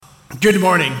Good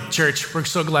morning, church. We're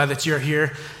so glad that you're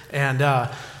here and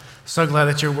so glad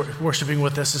that you're worshiping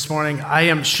with us this morning. I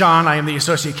am Shawn. I am the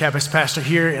associate campus pastor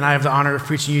here, and I have the honor of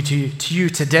preaching to you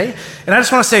today. And I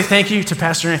just want to say thank you to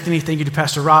Pastor Anthony. Thank you to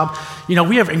Pastor Rob. You know,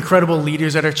 we have incredible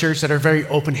leaders at our church that are very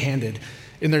open-handed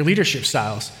in their leadership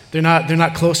styles. They're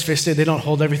not close-fisted. They don't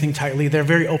hold everything tightly. They're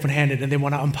very open-handed, and they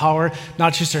want to empower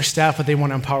not just their staff, but they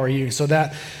want to empower you. So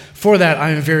for that,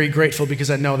 I am very grateful because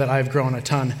I know that I've grown a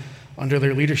ton under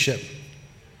their leadership.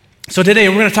 So today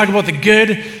we're going to talk about the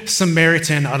Good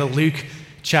Samaritan out of Luke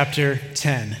chapter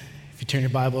 10. If you turn your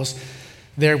Bibles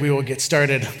there, we will get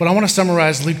started. But I want to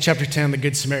summarize Luke chapter 10, the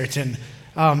Good Samaritan.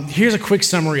 Here's a quick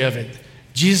summary of it.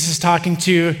 Jesus is talking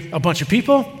to a bunch of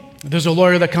people. There's a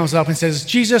lawyer that comes up and says,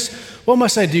 "Jesus, what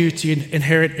must I do to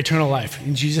inherit eternal life?"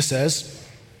 And Jesus says,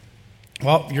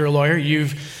 "Well, you're a lawyer.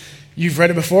 You've read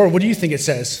it before. What do you think it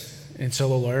says?" And so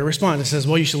the lawyer responds and says,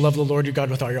 "Well, you should love the Lord your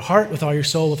God with all your heart, with all your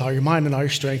soul, with all your mind, and all your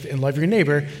strength, and love your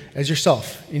neighbor as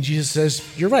yourself." And Jesus says,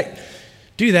 "You're right.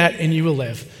 Do that, and you will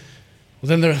live." Well,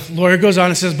 then the lawyer goes on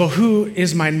and says, "But who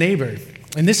is my neighbor?"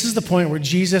 And this is the point where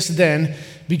Jesus then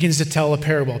begins to tell a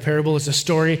parable. A parable is a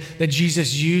story that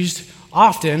Jesus used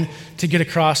often to get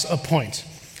across a point.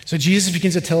 So Jesus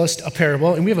begins to tell us a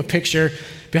parable, and we have a picture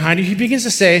behind you. He begins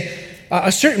to say, a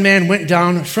certain man went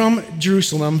down from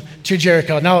Jerusalem to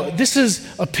Jericho. Now, this is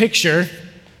a picture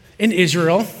in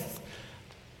Israel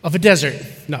of a desert.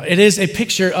 No, it is a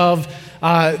picture of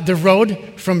the road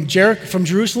from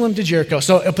Jerusalem to Jericho.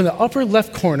 So up in the upper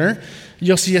left corner,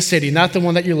 you'll see a city, not the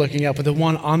one that you're looking at, but the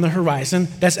one on the horizon.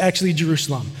 That's actually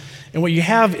Jerusalem. And what you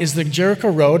have is the Jericho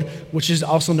Road, which is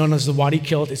also known as the Wadi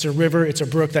Kilt. It's a river, it's a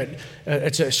brook,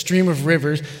 it's a stream of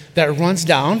rivers that runs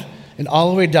down and all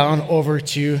the way down over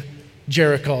to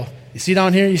Jericho. You see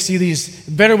down here, you see these,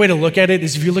 a better way to look at it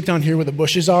is if you look down here where the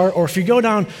bushes are, or if you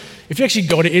actually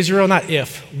go to Israel, not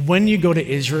if, when you go to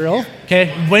Israel, okay?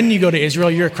 When you go to Israel,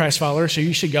 you're a Christ follower, so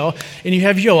you should go. And you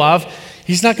have Yoav.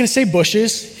 He's not going to say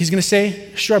bushes, he's going to say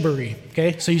shrubbery,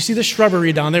 okay? So you see the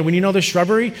shrubbery down there. When you know there's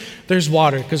shrubbery, there's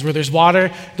water, because where there's water,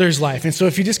 there's life. And so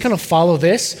if you just kind of follow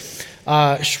this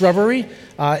shrubbery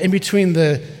in between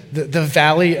the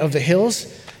valley of the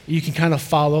hills, you can kind of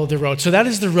follow the road. So that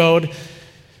is the road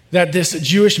that this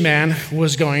Jewish man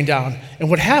was going down. And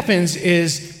what happens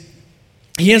is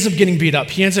he ends up getting beat up.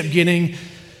 He ends up getting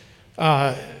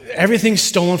everything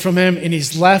stolen from him, and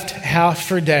he's left half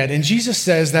for dead. And Jesus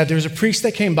says that there's a priest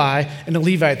that came by and a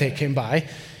Levite that came by,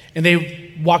 and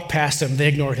they walked past him. They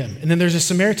ignored him. And then there's a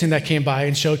Samaritan that came by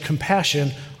and showed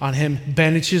compassion on him,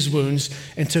 bandaged his wounds,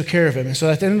 and took care of him. And so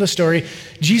at the end of the story,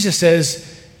 Jesus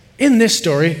says, in this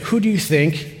story, who do you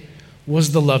think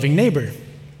was the loving neighbor?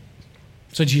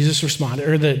 So Jesus responded,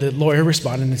 or the lawyer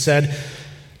responded and said,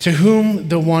 "To whom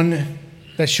the one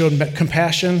that showed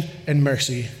compassion and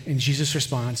mercy." And Jesus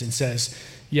responds and says,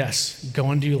 "Yes,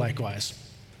 go and do likewise."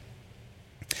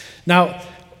 Now,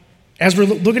 as we're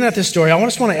looking at this story, I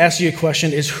just want to ask you a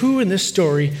question, is who in this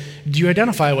story do you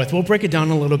identify with? We'll break it down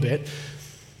a little bit,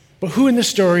 but who in this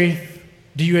story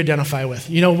do you identify with?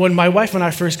 You know, when my wife and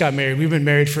I first got married, we've been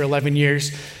married for 11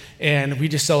 years, and we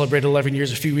just celebrated 11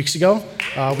 years a few weeks ago.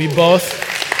 We both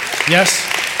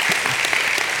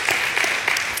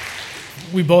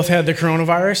had the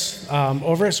coronavirus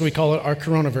over it, so we call it our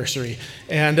coronaversary.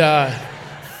 And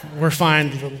we're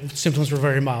fine. The symptoms were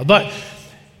very mild. But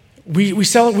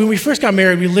when we first got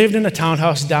married, we lived in a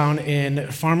townhouse down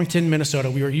in Farmington, Minnesota.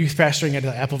 We were youth pastoring at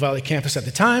the Apple Valley campus at the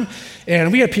time,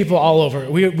 and we had people all over.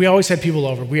 We always had people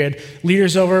over. We had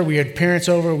leaders over, we had parents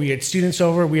over, we had students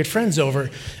over, we had friends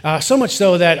over. So much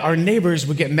so that our neighbors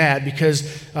would get mad because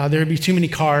there would be too many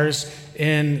cars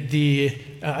in the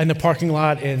parking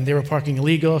lot, and they were parking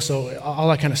illegal, so all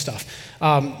that kind of stuff.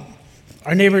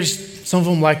 Our neighbors, some of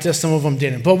them liked us, some of them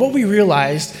didn't. But what we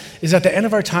realized is at the end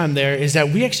of our time there is that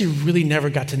we actually really never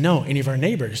got to know any of our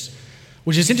neighbors,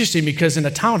 which is interesting because in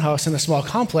a townhouse, in a small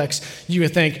complex, you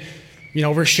would think, you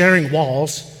know, we're sharing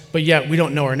walls, but yet we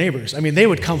don't know our neighbors. I mean, they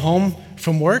would come home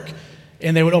from work,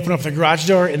 and they would open up their garage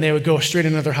door, and they would go straight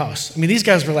into their house. I mean, these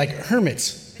guys were like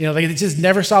hermits. You know, they just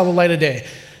never saw the light of day.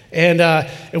 And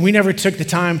we never took the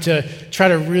time to try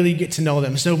to really get to know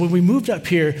them. So when we moved up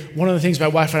here, one of the things my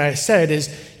wife and I said is,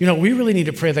 you know, we really need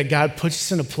to pray that God puts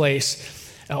us in a place,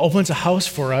 opens a house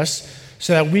for us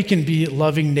so that we can be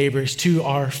loving neighbors to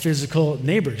our physical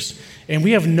neighbors. And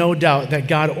we have no doubt that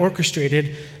God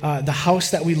orchestrated the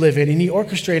house that we live in, and he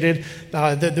orchestrated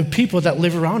the people that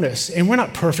live around us. And we're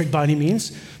not perfect by any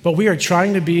means, but we are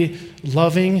trying to be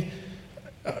loving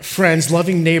friends,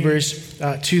 loving neighbors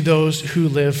to those who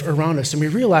live around us. And we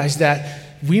realize that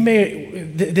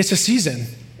it's a season,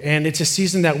 and it's a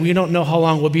season that we don't know how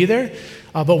long we'll be there.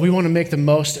 but we want to make the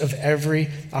most of every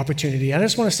opportunity. I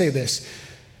just want to say this,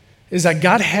 is that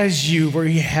God has you where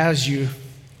he has you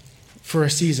for a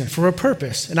season, for a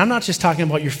purpose. And I'm not just talking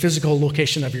about your physical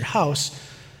location of your house,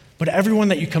 but everyone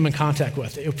that you come in contact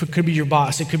with. It could be your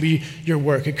boss, it could be your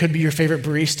work, it could be your favorite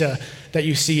barista that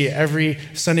you see every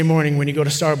Sunday morning when you go to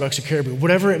Starbucks or Caribou.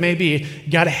 Whatever it may be,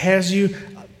 God has you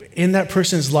in that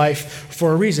person's life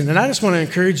for a reason. And I just want to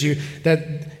encourage you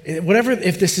that whatever,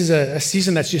 if this is a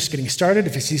season that's just getting started,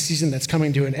 if it's a season that's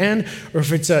coming to an end, or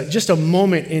if it's just a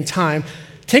moment in time,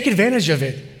 take advantage of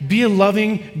it. Be a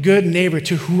loving, good neighbor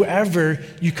to whoever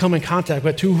you come in contact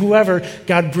with, to whoever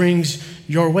God brings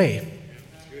your way.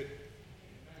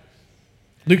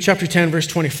 Luke chapter 10, verse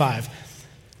 25.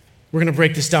 We're going to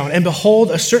break this down. And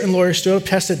behold, a certain lawyer stood up,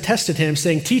 tested him,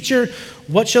 saying, "Teacher,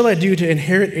 what shall I do to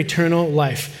inherit eternal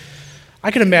life?"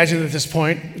 I can imagine at this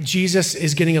point, Jesus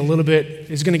is going to get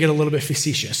a little bit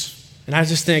facetious. And I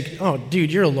just think, oh,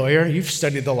 dude, you're a lawyer. You've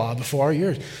studied the law before.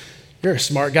 You're a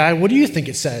smart guy. What do you think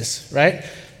it says, right?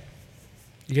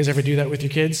 You guys ever do that with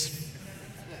your kids?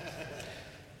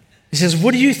 He says,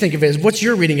 "What do you think of it? What's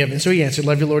your reading of it?" And so he answered,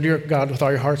 "Love your Lord your God with all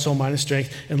your heart, soul, mind, and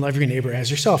strength, and love your neighbor as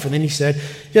yourself." And then he said,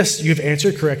 "Yes, you have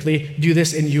answered correctly. Do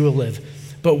this and you will live."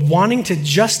 But wanting to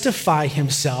justify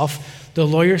himself, the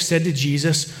lawyer said to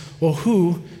Jesus, "Well,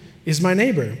 who is my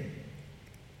neighbor?"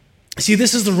 See,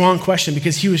 this is the wrong question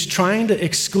because he was trying to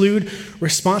exclude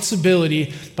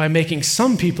responsibility by making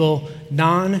some people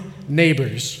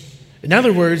non-neighbors. In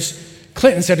other words,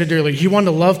 Clinton said it earlier, he wanted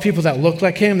to love people that look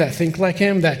like him, that think like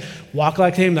him, that walk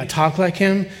like him, that talk like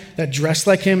him, that dress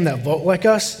like him, that vote like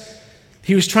us.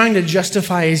 He was trying to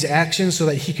justify his actions so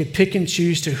that he could pick and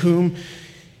choose to whom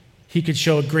he could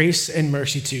show grace and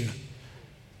mercy to.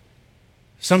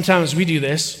 Sometimes we do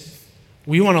this.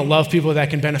 We want to love people that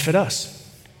can benefit us.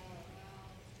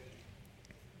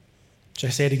 Should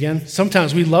I say it again?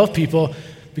 Sometimes we love people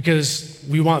because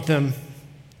we want them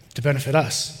to benefit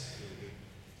us.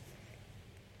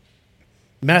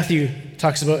 In Matthew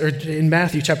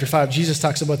chapter 5, Jesus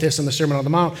talks about this in the Sermon on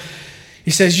the Mount. He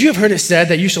says, "You have heard it said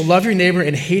that you shall love your neighbor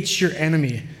and hate your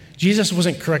enemy." Jesus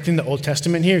wasn't correcting the Old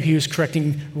Testament here. He was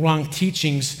correcting wrong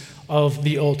teachings of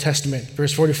the Old Testament.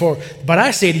 Verse 44, "But I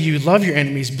say to you, love your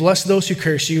enemies, bless those who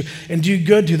curse you, and do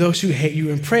good to those who hate you,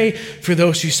 and pray for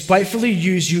those who spitefully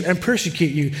use you and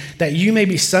persecute you, that you may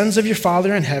be sons of your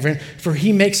Father in heaven, for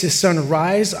he makes his sun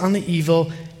rise on the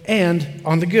evil and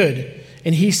on the good,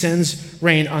 and he sends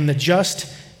rain on the just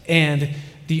and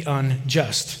the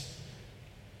unjust."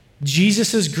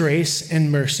 Jesus' grace and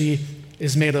mercy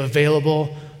is made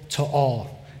available to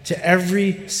all, to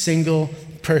every single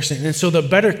person. And so the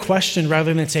better question,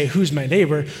 rather than say, who's my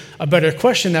neighbor, a better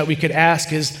question that we could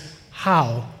ask is,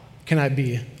 how can I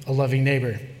be a loving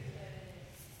neighbor?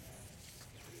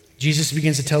 Jesus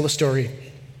begins to tell the story.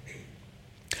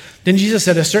 Then Jesus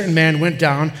said, "A certain man went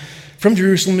down from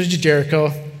Jerusalem to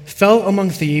Jericho, fell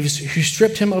among thieves who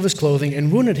stripped him of his clothing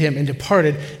and wounded him and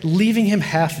departed, leaving him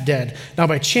half dead. Now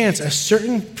by chance, a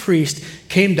certain priest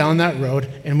came down that road,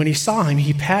 and when he saw him,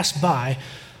 he passed by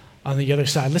on the other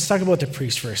side." Let's talk about the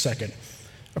priest for a second.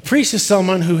 A priest is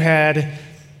someone who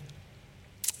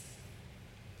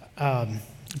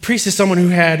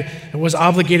was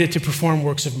obligated to perform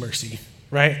works of mercy,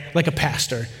 right? Like a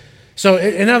pastor. So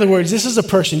in other words, this is a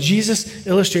person. Jesus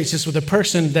illustrates this with a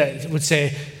person that would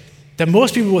say, that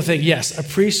most people will think, yes, a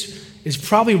priest is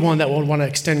probably one that will want to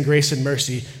extend grace and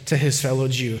mercy to his fellow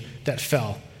Jew that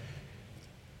fell.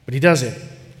 But he doesn't.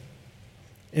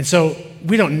 And so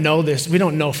we don't know this. We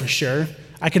don't know for sure.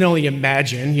 I can only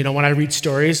imagine, when I read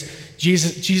stories,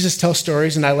 Jesus tells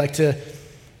stories, and I like to,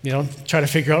 try to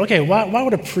figure out, okay, why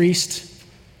would a priest,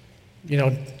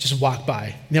 just walk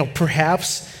by?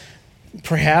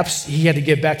 Perhaps he had to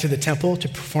get back to the temple to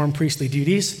perform priestly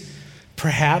duties.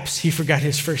 Perhaps he forgot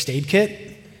his first aid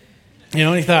kit.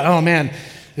 And he thought, oh man,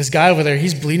 this guy over there,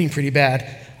 he's bleeding pretty bad.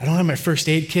 I don't have my first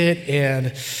aid kit,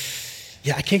 and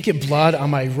I can't get blood on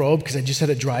my robe because I just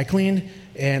had it dry cleaned.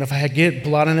 And if I get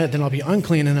blood on it, then I'll be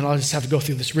unclean, and then I'll just have to go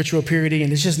through this ritual purity,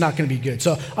 and it's just not going to be good.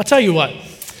 So I'll tell you what.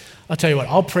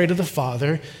 I'll pray to the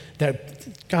Father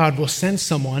that God will send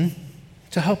someone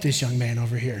to help this young man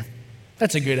over here.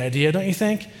 That's a good idea, don't you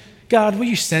think? God, will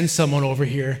you send someone over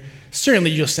here?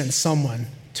 Certainly you'll send someone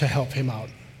to help him out.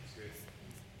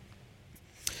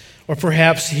 Or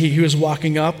perhaps he was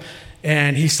walking up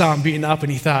and he saw him beaten up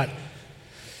and he thought,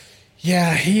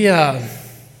 he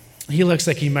looks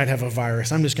like he might have a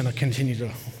virus. I'm just going to continue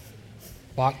to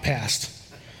walk past.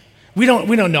 We don't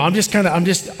know. I'm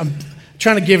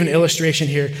trying to give an illustration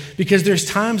here because there's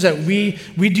times that we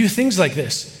do things like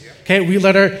this. Okay, we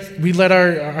let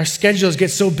our schedules get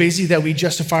so busy that we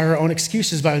justify our own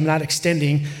excuses by not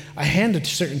extending a hand to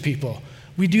certain people.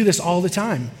 We do this all the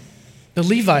time. The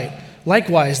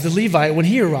Levite, when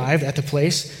he arrived at the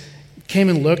place, came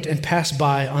and looked and passed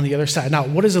by on the other side. Now,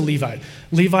 what is a Levite?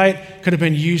 Levite could have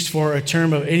been used for a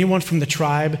term of anyone from the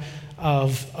tribe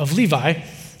of Levi.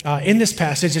 In this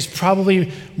passage, it's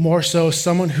probably more so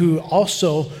someone who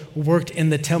also worked in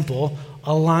the temple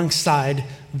alongside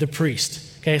the priest.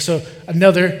 Okay, so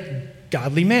another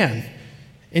godly man.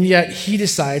 And yet he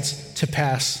decides to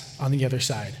pass on the other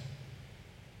side.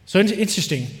 So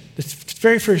interesting. The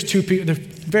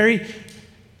very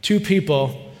two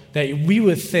people that we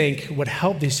would think would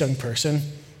help this young person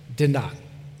did not.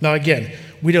 Now again,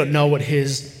 we don't know what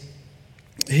his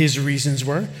reasons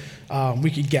were. We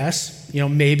could guess.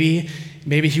 Maybe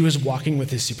he was walking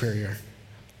with his superior.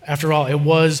 After all, it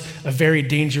was a very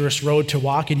dangerous road to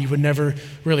walk, and you would never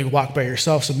really walk by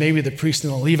yourself. So maybe the priest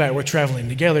and the Levite were traveling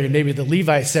together, and maybe the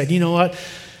Levite said, you know what?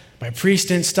 My priest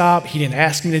didn't stop. He didn't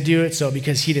ask me to do it. So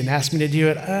because he didn't ask me to do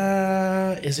it,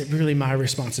 is it really my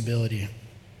responsibility?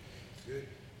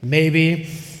 Maybe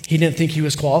he didn't think he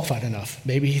was qualified enough.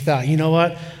 Maybe he thought, you know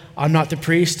what? I'm not the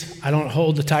priest. I don't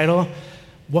hold the title.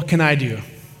 What can I do?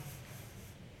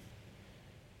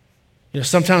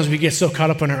 Sometimes we get so caught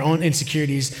up in our own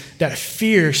insecurities that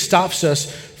fear stops us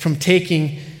from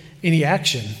taking any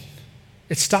action.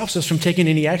 It stops us from taking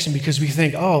any action because we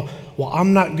think, oh, well,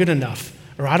 I'm not good enough,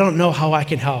 or I don't know how I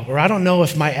can help, or I don't know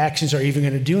if my actions are even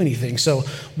going to do anything. So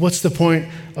what's the point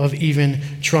of even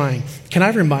trying? Can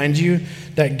I remind you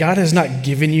that God has not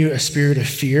given you a spirit of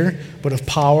fear, but of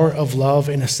power, of love,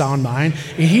 and a sound mind?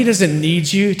 And he doesn't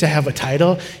need you to have a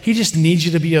title. He just needs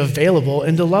you to be available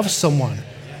and to love someone.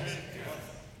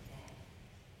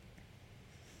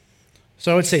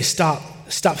 So I would say stop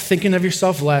thinking of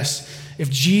yourself less.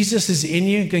 If Jesus is in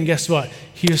you, then guess what?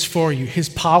 He is for you. His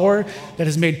power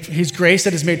his grace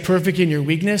that is made perfect in your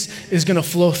weakness is going to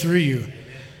flow through you.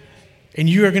 And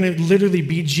you are going to literally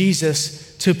be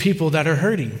Jesus to people that are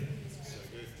hurting.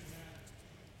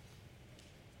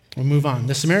 We'll move on.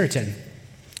 The Samaritan.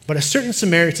 But a certain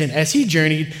Samaritan, as he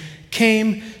journeyed,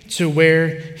 came to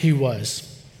where he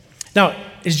was. Now,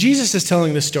 as Jesus is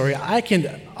telling this story, I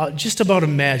can just about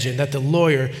imagine that the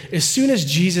lawyer, as soon as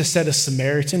Jesus said a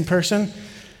Samaritan person,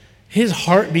 his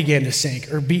heart began to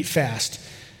sink or beat fast.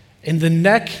 And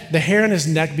the hair on his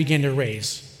neck began to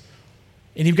raise.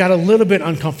 And he got a little bit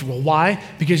uncomfortable. Why?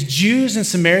 Because Jews and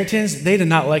Samaritans, they did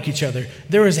not like each other.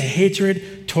 There was a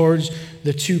hatred towards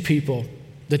the two people,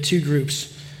 the two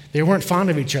groups. They weren't fond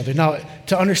of each other. Now,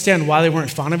 to understand why they weren't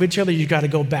fond of each other, you got to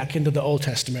go back into the Old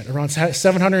Testament. Around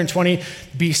 720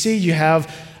 BC, you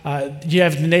have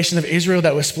the nation of Israel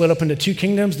that was split up into two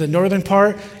kingdoms, the northern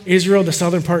part, Israel, the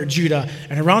southern part, Judah.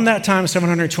 And around that time,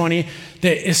 720,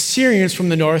 the Assyrians from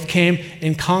the north came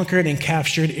and conquered and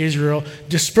captured Israel,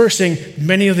 dispersing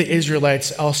many of the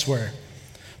Israelites elsewhere.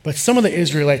 But some of the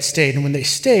Israelites stayed, and when they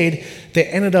stayed, they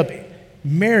ended up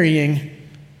marrying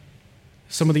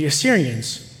some of the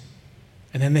Assyrians.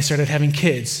 And then they started having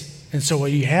kids. And so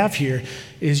what you have here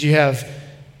is you have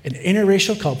an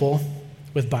interracial couple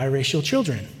with biracial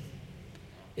children.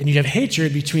 And you have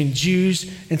hatred between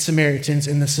Jews and Samaritans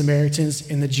and the Samaritans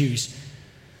and the Jews.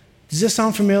 Does this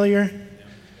sound familiar?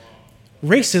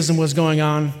 Racism was going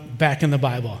on back in the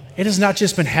Bible. It has not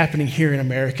just been happening here in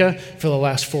America for the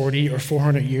last 40 or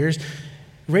 400 years.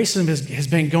 Racism has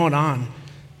been going on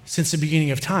since the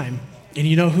beginning of time. And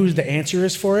you know who the answer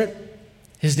is for it?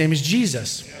 His name is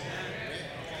Jesus.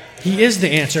 He is the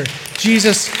answer.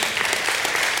 Jesus,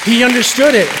 he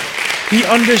understood it. He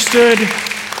understood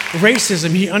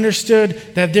racism. He understood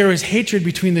that there was hatred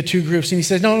between the two groups. And he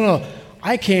said, no.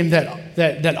 I came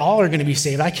that all are going to be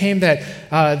saved. I came that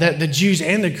the Jews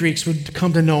and the Greeks would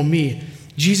come to know me.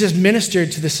 Jesus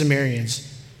ministered to the Samaritans.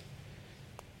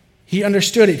 He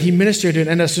understood it. He ministered it.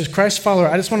 And as a Christ follower,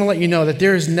 I just want to let you know that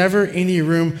there is never any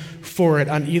room for it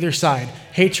on either side.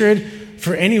 Hatred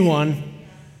for anyone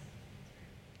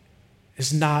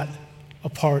is not a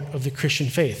part of the Christian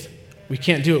faith. We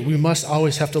can't do it. We must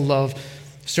always have to love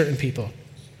certain people.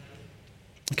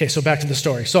 Okay, so back to the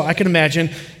story. So I can imagine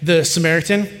the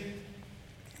Samaritan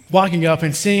walking up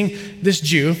and seeing this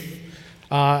Jew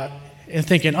and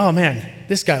thinking, oh man,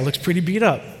 this guy looks pretty beat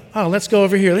up. Oh, let's go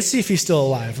over here. Let's see if he's still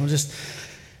alive. We'll just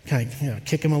kind of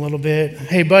kick him a little bit.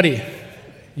 Hey, buddy,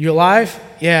 you alive?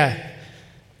 Yeah,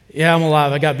 I'm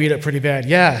alive. I got beat up pretty bad.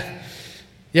 Yeah,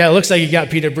 it looks like you got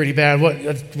beat up pretty bad.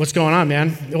 What's going on,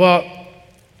 man? Well,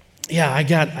 yeah, I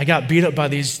got beat up by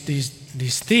these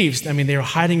thieves. I mean, they were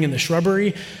hiding in the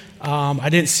shrubbery. I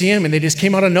didn't see them, and they just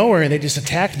came out of nowhere, and they just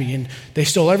attacked me, and they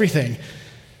stole everything.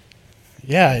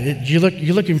 Yeah, you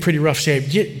look in pretty rough shape.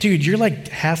 Dude, you're like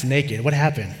half naked. What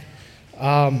happened?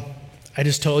 I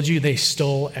just told you they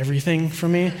stole everything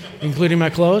from me, including my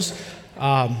clothes.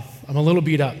 I'm a little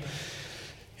beat up.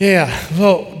 Yeah,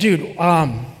 well, dude,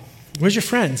 where's your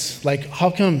friends? Like, how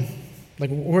come,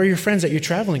 like, where are your friends that you're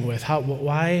traveling with?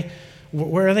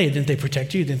 Where are they? Didn't they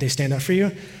protect you? Didn't they stand up for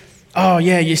you? Oh,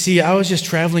 yeah, you see, I was just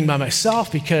traveling by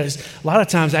myself because a lot of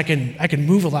times I can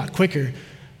move a lot quicker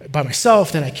by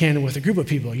myself than I can with a group of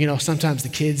people. You know, sometimes the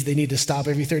kids, they need to stop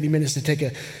every 30 minutes to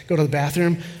go to the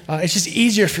bathroom. It's just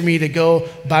easier for me to go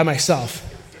by myself.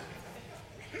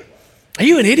 Are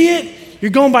you an idiot? You're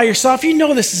going by yourself? You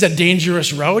know this is a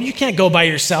dangerous road. You can't go by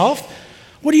yourself.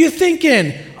 What are you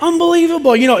thinking?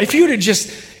 Unbelievable. You know, if you'd have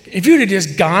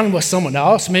just gone with someone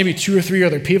else, maybe 2 or 3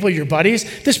 other people, your buddies,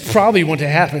 this probably wouldn't have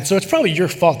happened. So it's probably your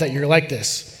fault that you're like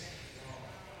this.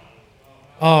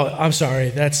 Oh, I'm sorry.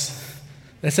 That's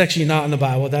actually not in the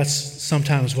Bible. That's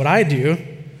sometimes what I do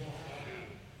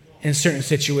in certain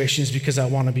situations because I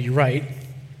want to be right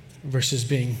versus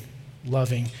being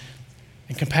loving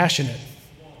and compassionate.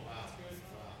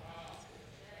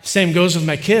 Same goes with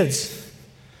my kids.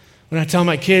 When I tell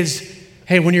my kids,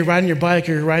 hey, when you're riding your bike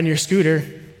or you're riding your scooter,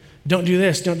 don't do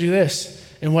this, don't do this.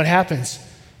 And what happens?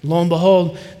 Lo and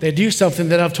behold, they do something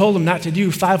that I've told them not to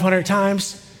do 500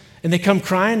 times, and they come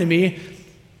crying to me,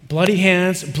 bloody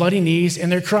hands, bloody knees,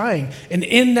 and they're crying. And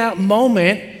in that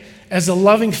moment, as a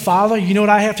loving father, you know what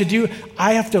I have to do?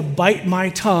 I have to bite my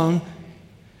tongue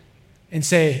and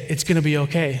say, it's going to be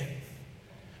okay.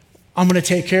 I'm going to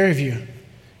take care of you.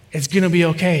 It's going to be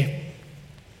okay.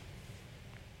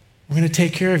 We're going to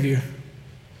take care of you.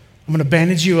 I'm going to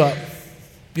bandage you up.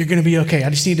 You're going to be okay. I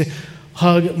just need to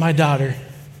hug my daughter.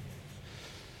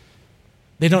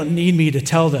 They don't need me to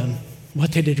tell them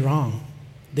what they did wrong.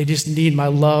 They just need my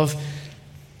love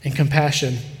and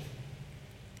compassion.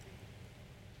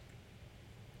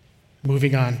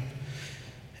 Moving on.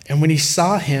 And when he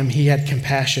saw him, he had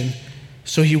compassion.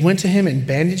 So he went to him and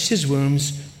bandaged his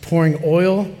wounds, pouring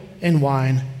oil and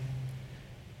wine.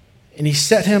 And he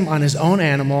set him on his own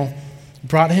animal,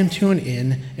 brought him to an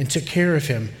inn, and took care of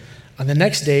him. On the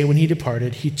next day, when he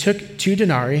departed, he took 2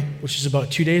 denarii, which is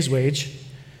about 2 days' wage,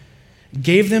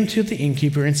 gave them to the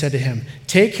innkeeper, and said to him,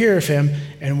 take care of him,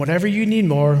 and whatever you need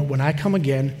more, when I come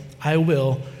again, I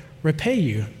will repay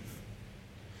you.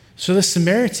 So the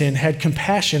Samaritan had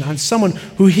compassion on someone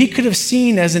who he could have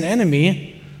seen as an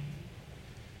enemy,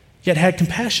 yet had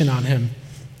compassion on him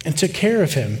and took care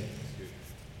of him.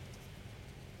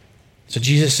 So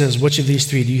Jesus says, which of these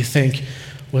 3 do you think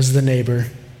was the neighbor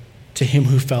to him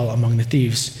who fell among the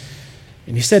thieves?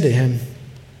 And he said to him,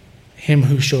 him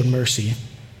who showed mercy.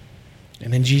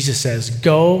 And then Jesus says,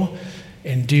 go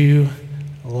and do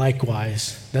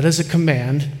likewise. That is a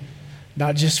command,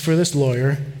 not just for this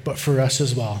lawyer, but for us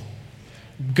as well.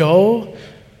 Go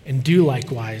and do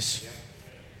likewise.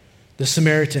 The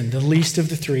Samaritan, the least of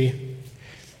the 3,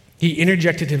 he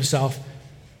interjected himself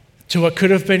to what could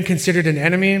have been considered an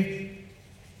enemy,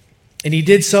 and he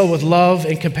did so with love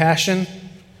and compassion,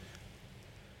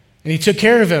 and he took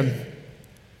care of him.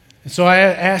 And so I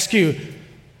ask you,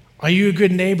 are you a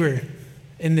good neighbor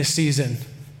in this season?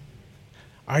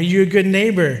 Are you a good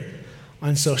neighbor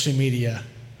on social media?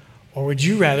 Or would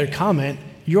you rather comment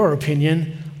your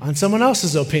opinion on someone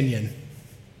else's opinion?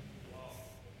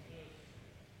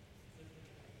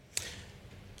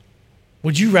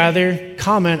 Would you rather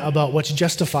comment about what's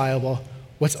justifiable,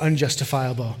 what's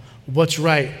unjustifiable, what's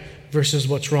right versus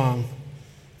what's wrong?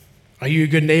 Are you a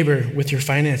good neighbor with your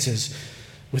finances,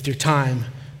 with your time,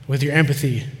 with your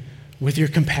empathy, with your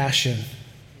compassion?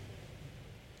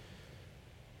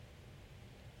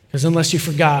 Because unless you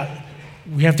forgot,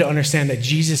 we have to understand that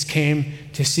Jesus came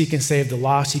to seek and save the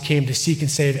lost. He came to seek and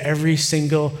save every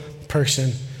single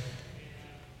person.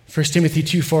 1 Timothy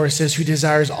 2:4 says, who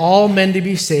desires all men to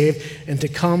be saved and to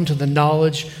come to the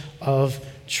knowledge of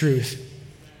truth.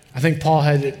 I think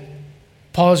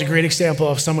Paul is a great example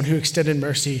of someone who extended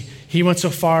mercy. He went so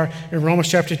far in Romans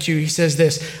chapter 2, he says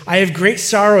this, I have great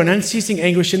sorrow and unceasing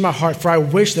anguish in my heart, for I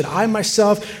wish that I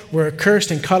myself were accursed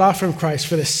and cut off from Christ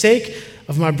for the sake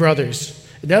of my brothers.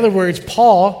 In other words,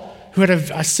 Paul, who had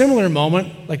a similar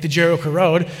moment like the Jericho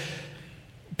Road,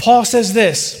 Paul says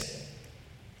this,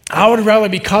 I would rather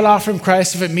be cut off from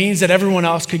Christ if it means that everyone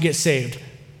else could get saved.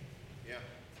 Yeah.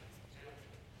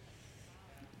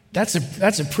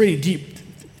 That's a pretty deep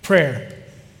prayer.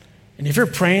 And if you're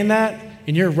praying that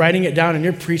and you're writing it down and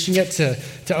you're preaching it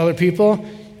to other people,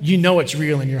 you know it's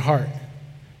real in your heart.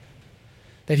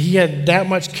 That he had that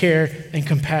much care and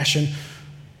compassion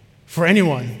for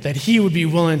anyone, that he would be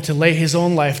willing to lay his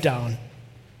own life down,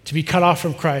 to be cut off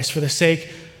from Christ for the sake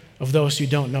of those who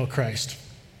don't know Christ.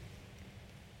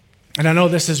 And I know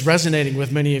this is resonating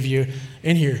with many of you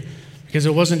in here because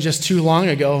it wasn't just too long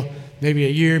ago, maybe a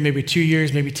year, maybe 2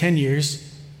 years, maybe 10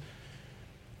 years,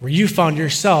 where you found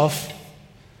yourself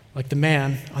like the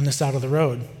man on the side of the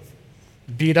road,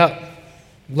 beat up,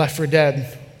 left for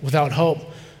dead, without hope,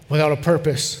 without a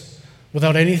purpose,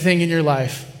 without anything in your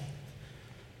life.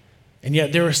 And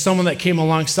yet there was someone that came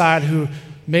alongside who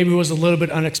maybe was a little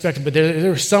bit unexpected, but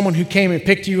there was someone who came and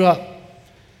picked you up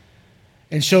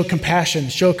and showed compassion,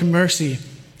 showed mercy,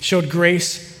 showed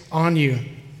grace on you. And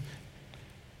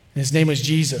his name was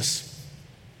Jesus.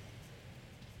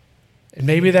 And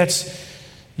maybe that's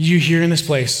you here in this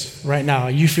place right now.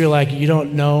 You feel like you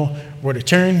don't know where to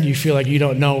turn. You feel like you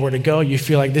don't know where to go. You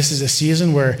feel like this is a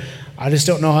season where I just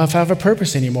don't know if I have a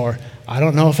purpose anymore. I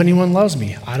don't know if anyone loves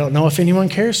me. I don't know if anyone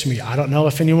cares for me. I don't know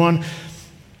if anyone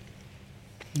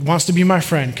wants to be my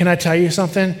friend. Can I tell you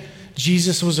something?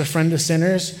 Jesus was a friend of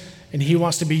sinners, and he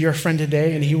wants to be your friend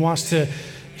today, and he wants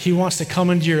to come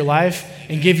into your life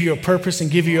and give you a purpose and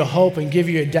give you a hope and give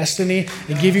you a destiny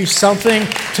and give you something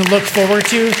to look forward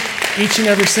to each and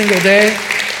every single day.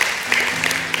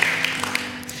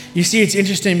 You see, it's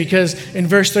interesting because in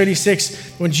verse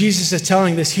 36, when Jesus is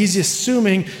telling this, he's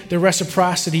assuming the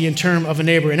reciprocity in terms of a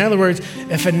neighbor. In other words,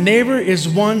 if a neighbor is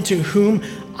one to whom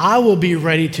I will be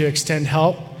ready to extend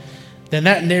help, then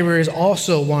that neighbor is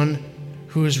also one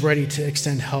who is ready to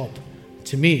extend help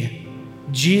to me.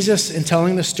 Jesus, in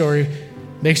telling the story,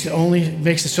 makes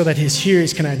it so that his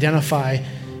hearers can identify,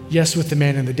 yes, with the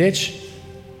man in the ditch,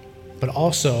 but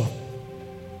also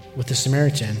with the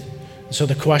Samaritan. So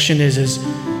the question is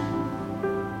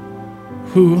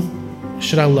who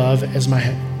should I love as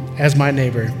my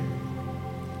neighbor?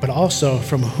 But also,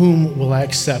 from whom will I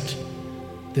accept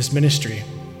this ministry?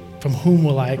 From whom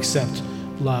will I accept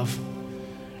love?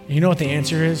 And you know what the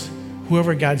answer is?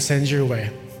 Whoever God sends your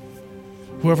way.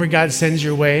 Whoever God sends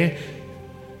your way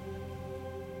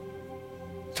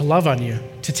to love on you,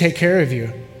 to take care of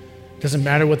you. Doesn't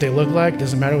matter what they look like,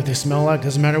 doesn't matter what they smell like,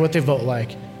 doesn't matter what they vote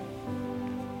like.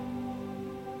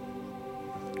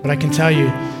 But I can tell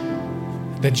you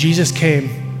that Jesus came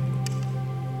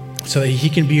so that he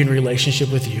can be in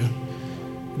relationship with you.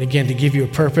 And again, to give you a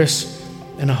purpose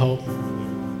and a hope.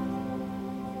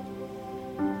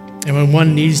 And when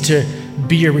one needs to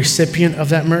be a recipient of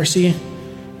that mercy,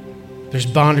 there's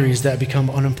boundaries that become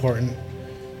unimportant.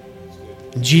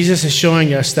 Jesus is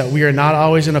showing us that we are not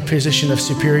always in a position of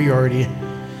superiority,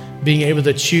 being able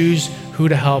to choose who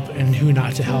to help and who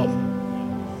not to help.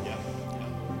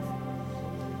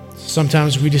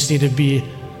 Sometimes we just need to be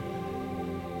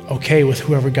okay with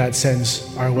whoever God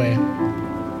sends our way.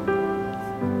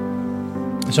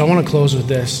 So I want to close with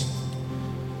this.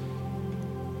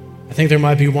 I think there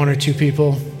might be one or two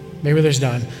people, maybe there's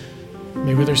none,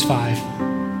 maybe there's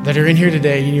 5, that are in here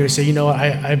today and you would say, you know what,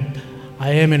 I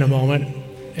am in a moment,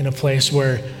 in a place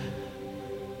where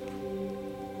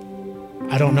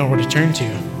I don't know where to turn to.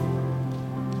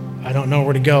 I don't know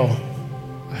where to go.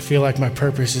 I feel like my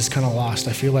purpose is kind of lost.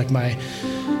 I feel like my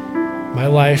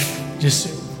life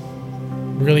just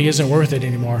really isn't worth it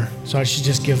anymore. So I should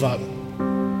just give up.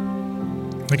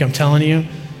 Like I'm telling you,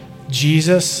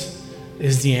 Jesus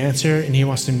is the answer, and he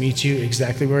wants to meet you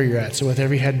exactly where you're at. So with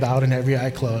every head bowed and every eye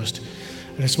closed,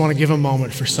 I just want to give a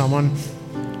moment for someone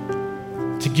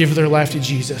to give their life to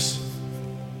Jesus.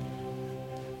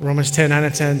 Romans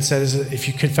 10:9-10 says, if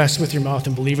you confess with your mouth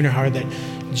and believe in your heart that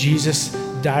Jesus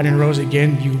died and rose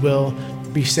again, you will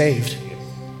be saved.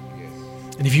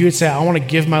 And if you would say, I want to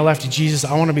give my life to Jesus,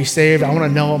 I want to be saved, I want to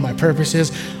know what my purpose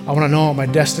is, I want to know what my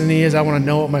destiny is, I want to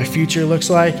know what my future looks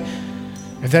like.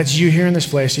 If that's you here in this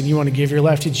place and you want to give your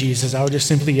life to Jesus, I would just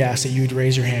simply ask that you would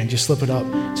raise your hand, just slip it up,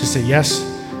 to say, yes,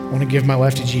 I want to give my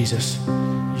life to Jesus.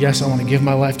 Yes, I want to give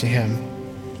my life to him.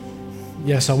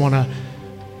 Yes, I want to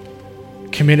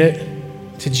commit it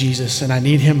to Jesus, and I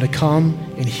need him to come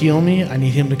and heal me. I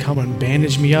need him to come and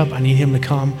bandage me up. I need him to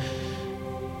come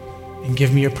and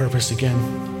give me a purpose again.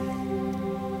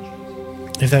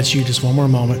 If that's you, just one more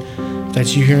moment. If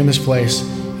that's you here in this place,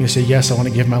 you say, yes, I want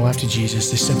to give my life to Jesus.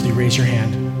 Just simply raise your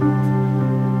hand.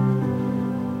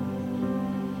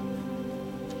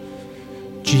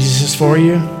 Jesus is for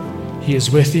you. He is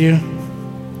with you.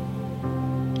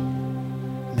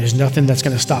 There's nothing that's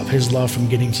going to stop his love from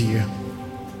getting to you.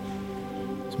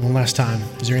 So one last time.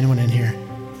 Is there anyone in here?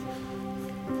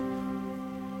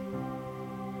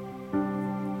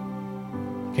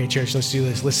 Okay, church, let's do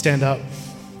this. Let's stand up.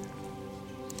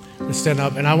 Let's stand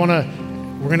up. And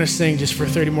we're going to sing just for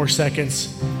 30 more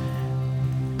seconds.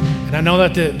 And I know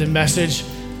that the message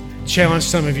challenged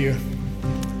some of you.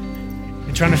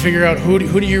 And trying to figure out who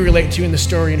do you relate to in the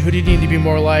story and who do you need to be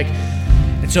more like.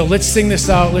 And so let's sing this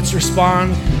out. Let's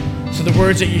respond to the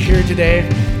words that you hear today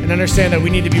and understand that we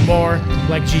need to be more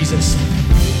like Jesus.